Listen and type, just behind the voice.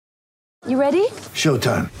You ready?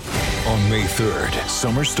 Showtime. On May 3rd,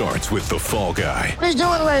 summer starts with The Fall Guy. Let's do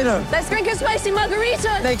it later. Let's drink a spicy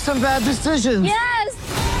margarita. Make some bad decisions. Yes!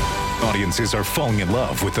 Audiences are falling in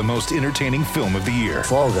love with the most entertaining film of the year.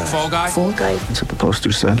 Fall Guy. Fall Guy? Fall Guy. That's what the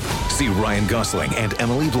poster said. See Ryan Gosling and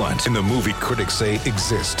Emily Blunt in the movie critics say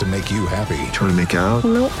exists to make you happy. Trying to make it out?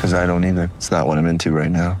 Nope. Because I don't either. It's not what I'm into right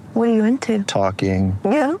now. What are you into? Talking.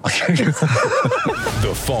 Yeah.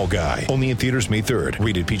 The Fall Guy. Only in theaters May 3rd.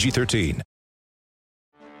 Rated PG-13.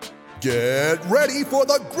 Get ready for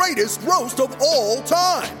the greatest roast of all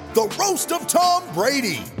time. The Roast of Tom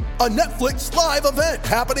Brady. A Netflix live event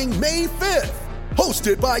happening May 5th.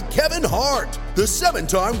 Hosted by Kevin Hart. The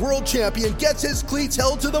 7-time world champion gets his cleats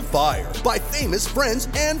held to the fire by famous friends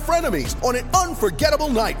and frenemies on an unforgettable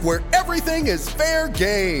night where everything is fair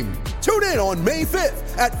game. Tune in on May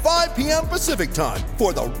 5th at 5 p.m. Pacific time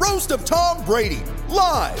for the Roast of Tom Brady.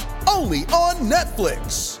 Live only on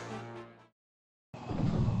Netflix.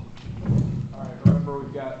 Remember,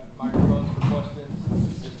 we've got microphones for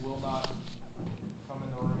questions. This will not come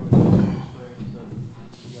in the room with the screen, so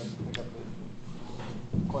you guys can pick up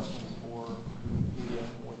the questions for media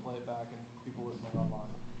when we play it back and people listening online.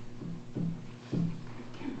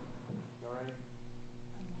 Y'all ready?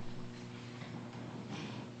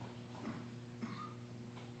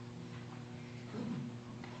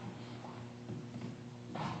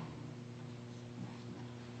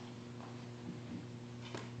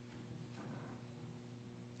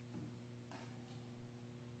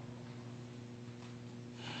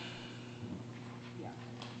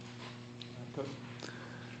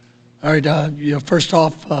 All right. First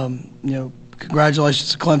off,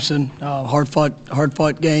 congratulations to Clemson. Hard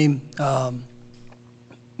fought game.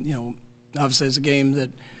 Obviously it's a game that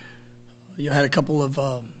you had a couple of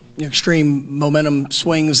extreme momentum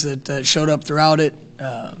swings that showed up throughout it.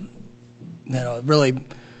 Really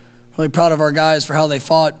proud of our guys for how they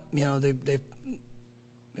fought. They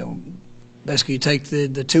basically you take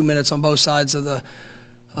the 2 minutes on both sides of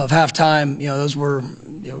halftime. Those were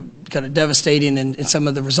kind of devastating in some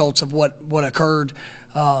of the results of what occurred.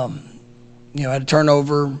 Had a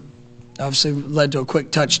turnover, obviously led to a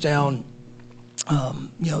quick touchdown.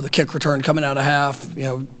 The kick return coming out of half,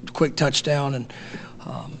 quick touchdown, and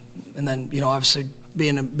then obviously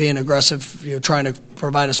being aggressive, trying to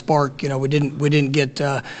provide a spark. We didn't get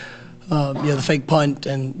the fake punt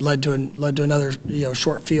and led to another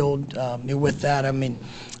short field. With that, I mean,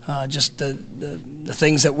 just the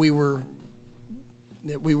things that we were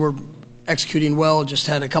executing well, just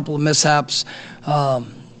had a couple of mishaps,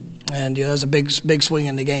 and that was a big swing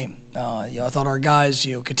in the game. I thought our guys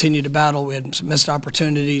continued to battle. We had some missed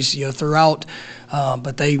opportunities throughout,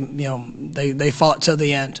 but they fought to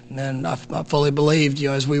the end, and I fully believed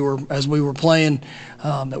as we were playing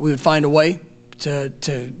that we would find a way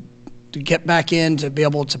to get back in, to be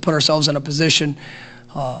able to put ourselves in a position,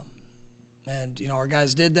 and our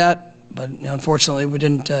guys did that. But unfortunately, we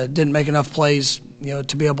didn't make enough plays,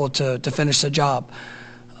 to be able to finish the job.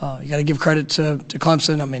 You got to give credit to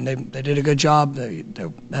Clemson. I mean, they did a good job. They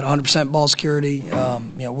had 100% ball security.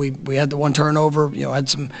 We had the one turnover. Had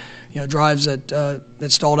some drives that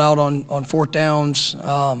stalled out on fourth downs.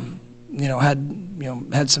 Had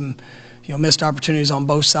some missed opportunities on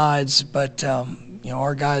both sides. But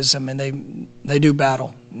our guys, I mean, they do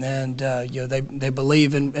battle. And they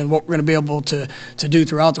believe in what we're going to be able to do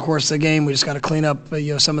throughout the course of the game. We just got to clean up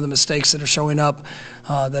some of the mistakes that are showing up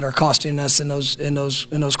that are costing us in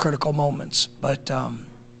those critical moments. But proud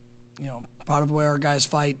of the way our guys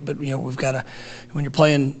fight. But we've got to, when you're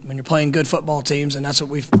playing good football teams, and that's what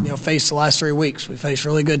we've faced the last 3 weeks. We faced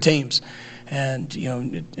really good teams, and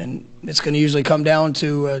and it's going to usually come down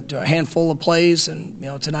to a handful of plays. And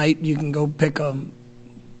tonight you can go pick a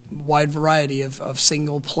wide variety of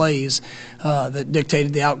single plays that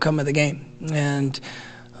dictated the outcome of the game. And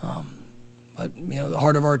but the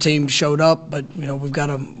heart of our team showed up, but we've got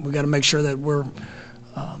to make sure that we're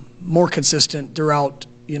more consistent throughout,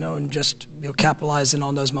 and just capitalizing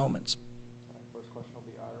on those moments. First question will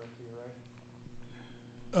be Ira to your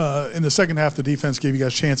right. In the second half, the defense gave you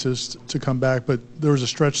guys chances to come back, but there was a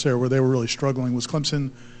stretch there where they were really struggling. Was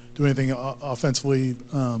Clemson doing anything offensively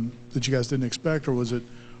that you guys didn't expect, or was it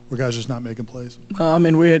were guys just not making plays? I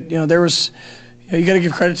mean, we had, there was, you got to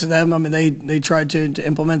give credit to them. I mean, they tried to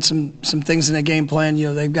implement some things in the game plan.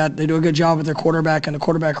 They do a good job with their quarterback and the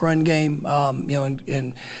quarterback run game.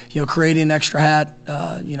 And creating an extra hat.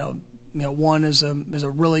 One is a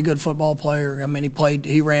really good football player. I mean,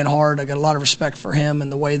 he ran hard. I got a lot of respect for him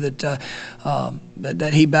and the way that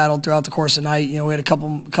that he battled throughout the course of the night. We had a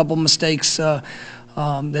couple mistakes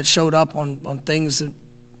that showed up on things that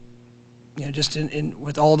just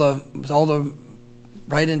with all the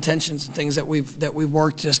right intentions and things that we've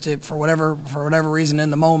worked just for whatever reason in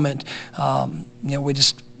the moment,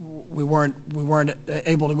 we weren't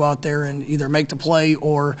able to go out there and either make the play,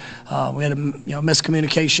 or we had a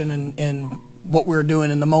miscommunication in what we were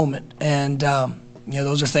doing in the moment. And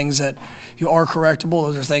those are things that are correctable.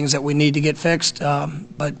 Those are things that we need to get fixed.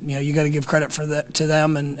 But you got to give credit to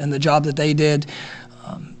them and the job that they did.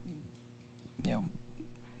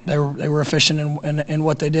 They were efficient in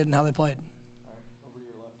what they did and how they played. All right, over to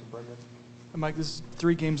your left to Brendan. Mike, this is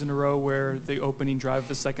 3 games in a row where the opening drive of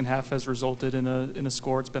the second half has resulted in a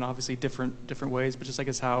score. It's been obviously different ways, but just I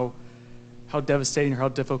guess how devastating or how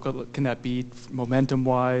difficult can that be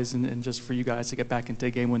momentum-wise, and just for you guys to get back into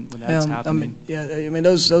a game when that's happening?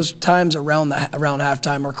 Those times around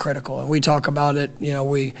halftime are critical, and we talk about it.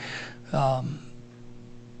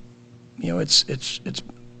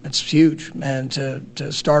 It's huge, man.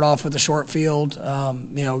 To start off with a short field, our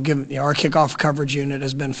kickoff coverage unit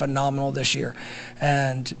has been phenomenal this year,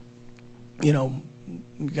 and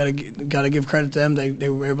got to give credit to them. They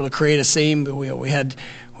were able to create a seam. We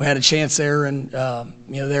had a chance there, and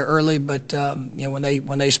they're early, but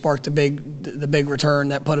when they sparked the big return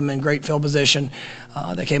that put them in great field position,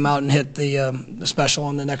 they came out and hit the special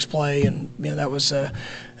on the next play, and that was a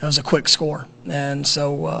quick score. And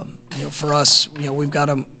so for us, we've got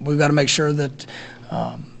to make sure that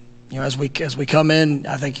as we come in,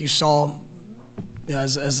 I think you saw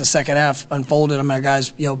as the second half unfolded. I mean, our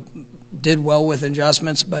guys did well with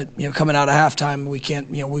adjustments, but coming out of halftime, we can't.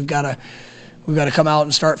 We've got to come out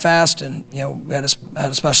and start fast, and we had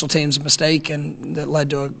a special teams mistake, and that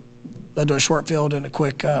led to a short field and a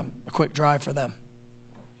quick drive for them.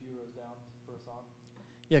 A few rows down for Hassan.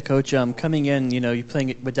 Yeah, Coach. Coming in, you're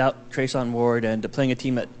playing without Trason Ward and playing a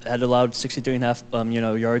team that had allowed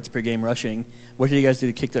 63.5 yards per game rushing. What did you guys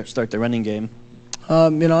do to start the running game?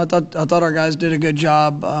 I thought our guys did a good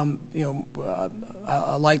job. I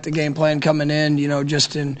liked the game plan coming in.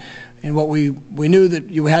 Just in what we knew that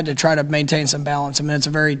you had to try to maintain some balance. I mean, it's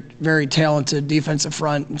a very, very talented defensive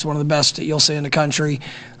front. It's one of the best that you'll see in the country.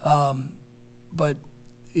 But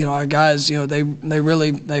our guys,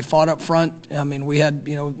 they fought up front. I mean, we had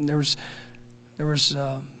there was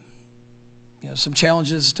some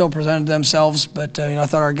challenges still presented themselves, but I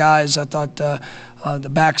thought the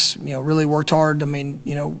backs really worked hard. I mean,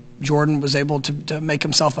 Jordan was able to make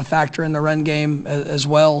himself a factor in the run game as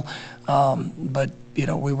well, but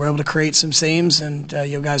we were able to create some seams, and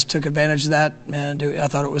you guys took advantage of that, and I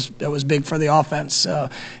thought it was big for the offense.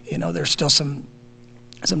 There's still some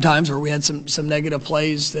times where we had some negative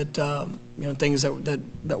plays that things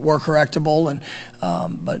that were correctable, and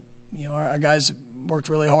but our guys worked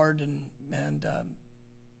really hard, and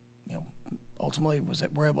ultimately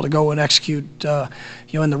we're able to go and execute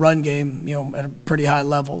in the run game at a pretty high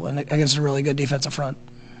level and against a really good defensive front.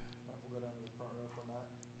 We'll go down to the front row from that.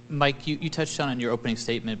 Mike, you touched on it in your opening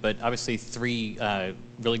statement, but obviously 3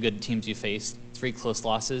 really good teams you faced, 3 close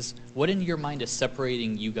losses. What in your mind is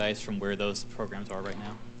separating you guys from where those programs are right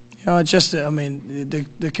now? It's just,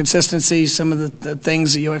 the consistency, some of the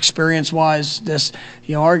things that experience-wise,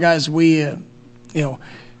 our guys, and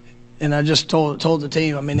I just told the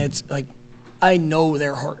team, it's like, I know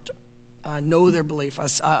their heart. I know their belief.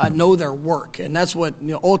 I know their work. And that's what,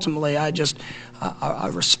 ultimately, I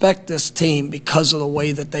respect this team because of the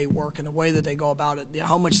way that they work and the way that they go about it,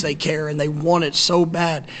 how much they care, and they want it so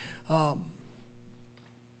bad. But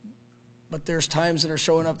there's times that are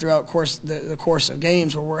showing up throughout the course of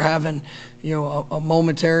games where we're having, a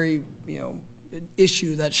momentary,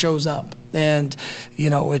 issue that shows up. And,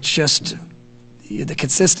 it's just the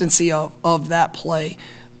consistency of that play.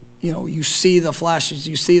 You see the flashes,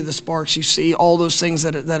 you see the sparks, you see all those things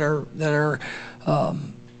that are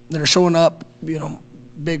showing up,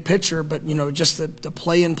 big picture. But just the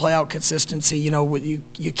play in, play out consistency.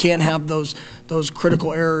 You can't have those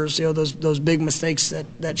critical errors, those big mistakes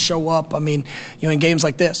that show up. In games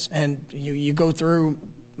like this, and you go through.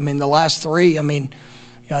 The last 3. I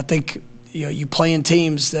think. You play in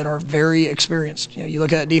teams that are very experienced. You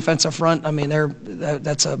look at that defensive front.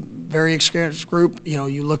 That's a very experienced group.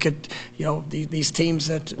 You look at these teams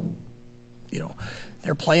that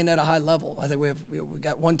they're playing at a high level. I think we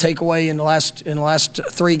got one takeaway in the last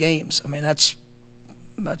 3 games. That's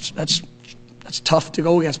tough to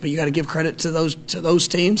go against, but you got to give credit to those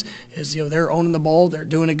teams. Is they're owning the ball, they're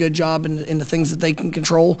doing a good job in the things that they can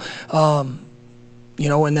control.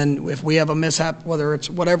 And then if we have a mishap, whether it's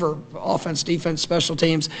whatever, offense, defense, special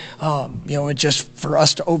teams, it's just for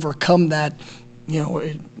us to overcome that,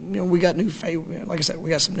 we got like I said, we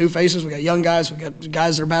got some new faces, we got young guys, we got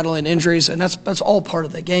guys that are battling injuries, and that's all part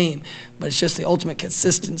of the game. But it's just the ultimate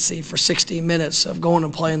consistency for 60 minutes of going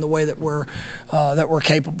and playing the way that we're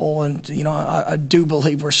capable. And I do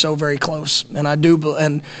believe we're so very close. And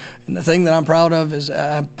and the thing that I'm proud of is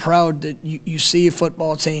I'm proud that you see a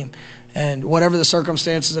football team, and whatever the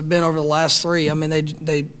circumstances have been over the last 3, I mean,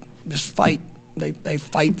 they just fight. They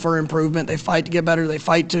fight for improvement. They fight to get better. They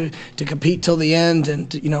fight to compete till the end. And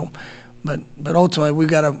but ultimately we've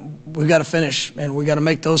got to finish, and we got to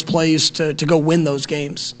make those plays to go win those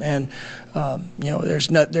games. And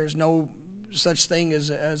there's no such thing as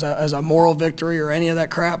a moral victory or any of that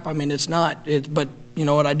crap. I mean, it's not. But you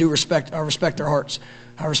know what? I respect their hearts.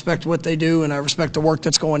 I respect what they do, and I respect the work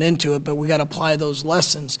that's going into it. But we got to apply those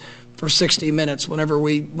lessons for 60 minutes whenever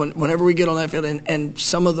we get on that field. And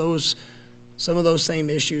some of those same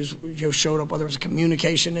issues showed up, whether it was a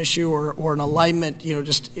communication issue or an alignment,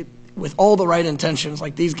 with all the right intentions,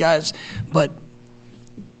 like these guys, but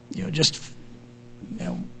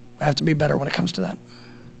have to be better when it comes to that.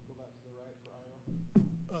 Go back to the right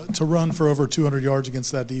for Io. To run for over 200 yards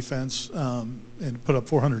against that defense and put up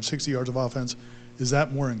 460 yards of offense, is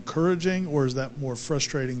that more encouraging, or is that more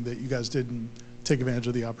frustrating that you guys didn't take advantage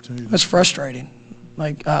of the opportunity? It's frustrating.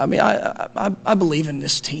 I believe in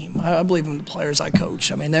this team. I believe in the players I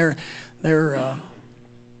coach. I mean, they're a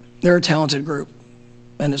talented group,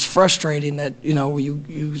 and it's frustrating that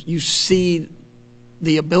you see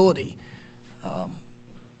the ability, and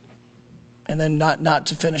then not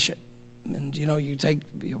to finish it. And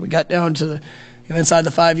we got down to the inside the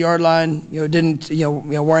 5-yard line.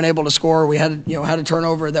 Weren't able to score. We had a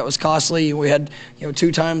turnover that was costly. We had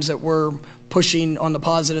 2 times that we're pushing on the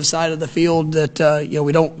positive side of the field that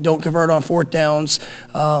we don't convert on 4th downs.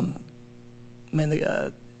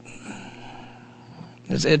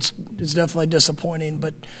 It's definitely disappointing,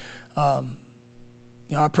 but I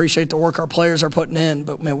appreciate the work our players are putting in.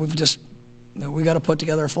 But man, we got to put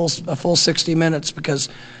together a full 60 minutes because,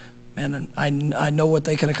 man, I know what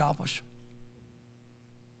they can accomplish.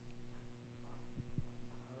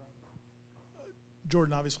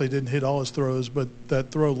 Jordan obviously didn't hit all his throws, but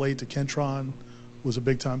that throw late to Kentron was a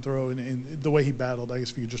big-time throw, and the way he battled, I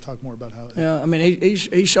guess if you could just talk more about how. Yeah, I mean,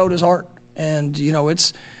 he showed his heart, and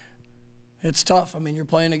it's tough. I mean, you're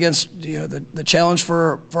playing against the challenge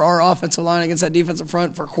for our offensive line against that defensive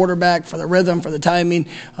front, for quarterback, for the rhythm, for the timing,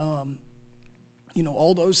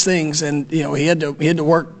 all those things, and he had to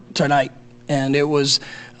work tonight, and it was.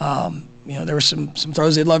 There were some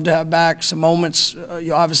throws he'd love to have back, some moments,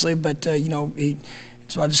 obviously, but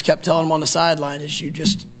so I just kept telling him on the sideline is you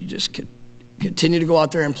just continue to go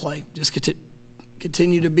out there and play, just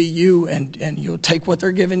continue to be you, and you'll take what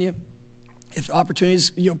they're giving you. If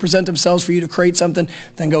opportunities present themselves for you to create something,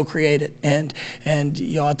 then go create it. And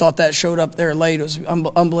I thought that showed up there late. It was an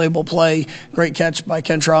unbelievable play, great catch by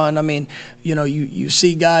Kentron. I mean, you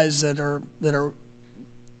see guys that are.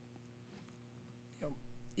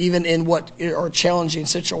 Even in what are challenging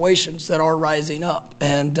situations that are rising up.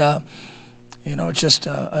 And, it's just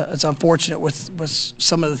it's unfortunate with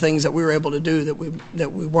some of the things that we were able to do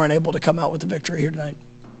that we weren't able to come out with the victory here tonight.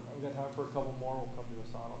 We've got time for a couple more. We'll come to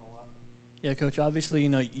Hassan on the left. Yeah, Coach, obviously,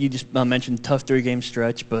 you just mentioned tough 3-game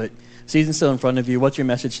stretch, but season's still in front of you. What's your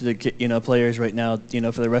message to the players right now,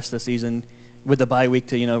 for the rest of the season? With the bye week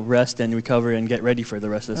to rest and recover and get ready for the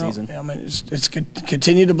rest of the season. Yeah, I mean, it's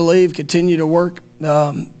continue to believe, continue to work.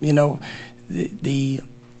 The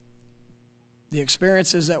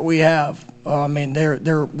experiences that we have, I mean,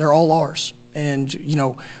 they're all ours. And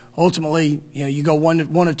ultimately, you go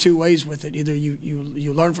one of 2 ways with it. Either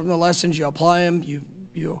you learn from the lessons, you apply them,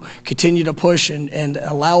 you continue to push and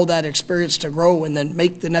allow that experience to grow, and then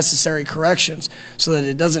make the necessary corrections so that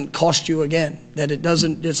it doesn't cost you again. That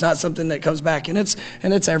it's not something that comes back, and it's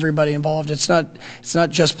everybody involved. It's not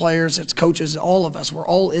just players, it's coaches, all of us. We're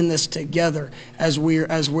all in this together as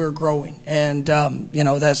we're growing. And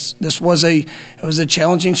it was a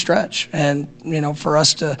challenging stretch, and for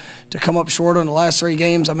us to come up short on the last 3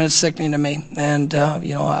 games, I mean, it's sickening to me. And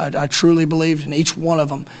I truly believed in each one of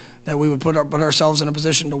them that we would put ourselves in a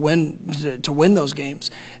position to win those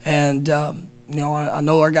games. And I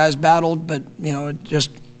know our guys battled, but it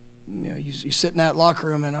just you sit in that locker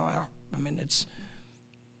room and I mean, it's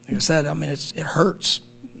like I said, I mean, it hurts.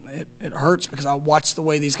 It hurts because I watch the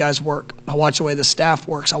way these guys work. I watch the way the staff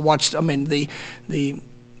works. I watched, I mean, the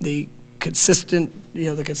consistent,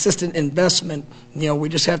 the consistent investment. We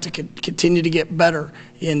just have to continue to get better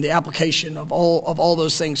in the application of all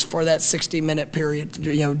those things for that 60-minute period.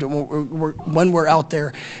 When we're out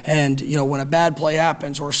there, and when a bad play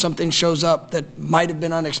happens or something shows up that might have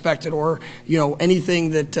been unexpected, or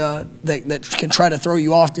anything that can try to throw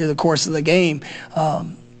you off through the course of the game.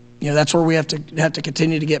 That's where we have to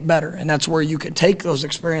continue to get better, and that's where you can take those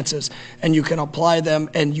experiences and you can apply them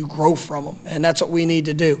and you grow from them, and that's what we need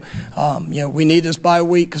to do. We need this bye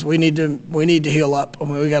week because we need to heal up. I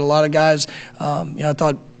mean, we got a lot of guys. I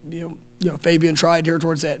thought Fabian tried here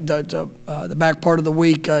towards the back part of the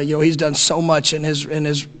week. He's done so much in his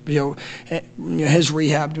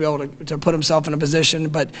rehab to be able to put himself in a position.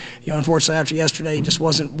 But unfortunately, after yesterday, he just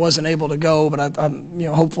wasn't able to go. But I'm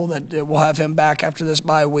hopeful that we'll have him back after this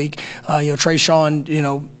bye week.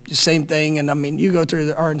 Trayshawn, same thing. And I mean, you go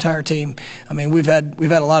through our entire team. I mean, we've had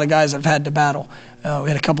a lot of guys that have had to battle. We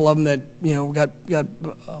had a couple of them that got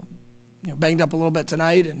banged up a little bit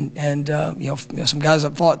tonight, and some guys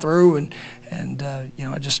that fought through, and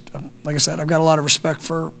I just like I said, I've got a lot of respect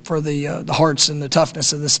for the hearts and the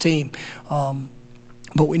toughness of this team.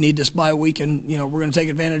 But we need this bye week, and we're going to take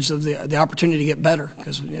advantage of the opportunity to get better,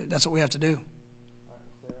 because that's what we have to do.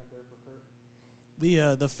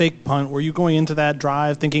 The fake punt, were you going into that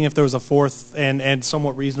drive thinking if there was a fourth and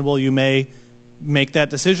somewhat reasonable, you may make that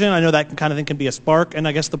decision? I know that kind of thing can be a spark, and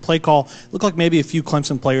I guess the play call looked like maybe a few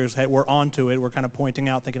Clemson players were onto it, were kind of pointing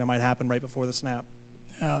out, thinking it might happen right before the snap.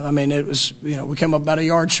 I mean, it was, we came up about a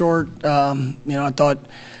yard short. I thought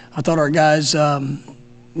our guys,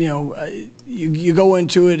 you go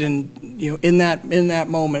into it, and in that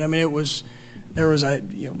moment, I mean, there was a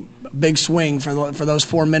big swing for those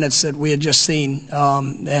 4 minutes that we had just seen,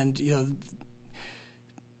 and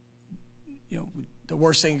the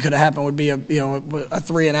worst thing that could have happened would be a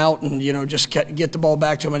 3 and out, and just get the ball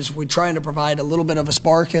back to them. We're trying to provide a little bit of a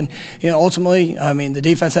spark, and ultimately, I mean, the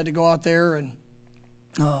defense had to go out there and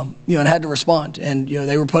and had to respond, and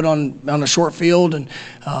they were put on a short field, and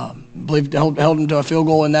believe held them to a field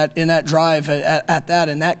goal in that drive at that,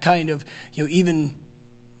 and that kind of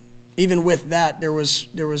even with that, there was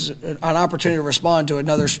an opportunity to respond to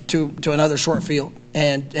another short field,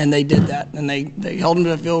 and they did that, and they held them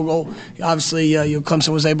to a field goal. Obviously, Clemson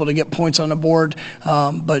was able to get points on the board,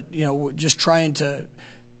 but just trying to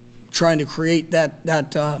create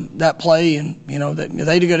that play, and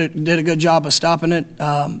they did a good job of stopping it,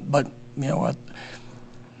 but what.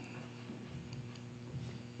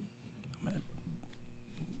 I mean,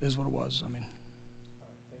 it is what it was. I mean,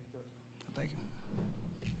 thank you.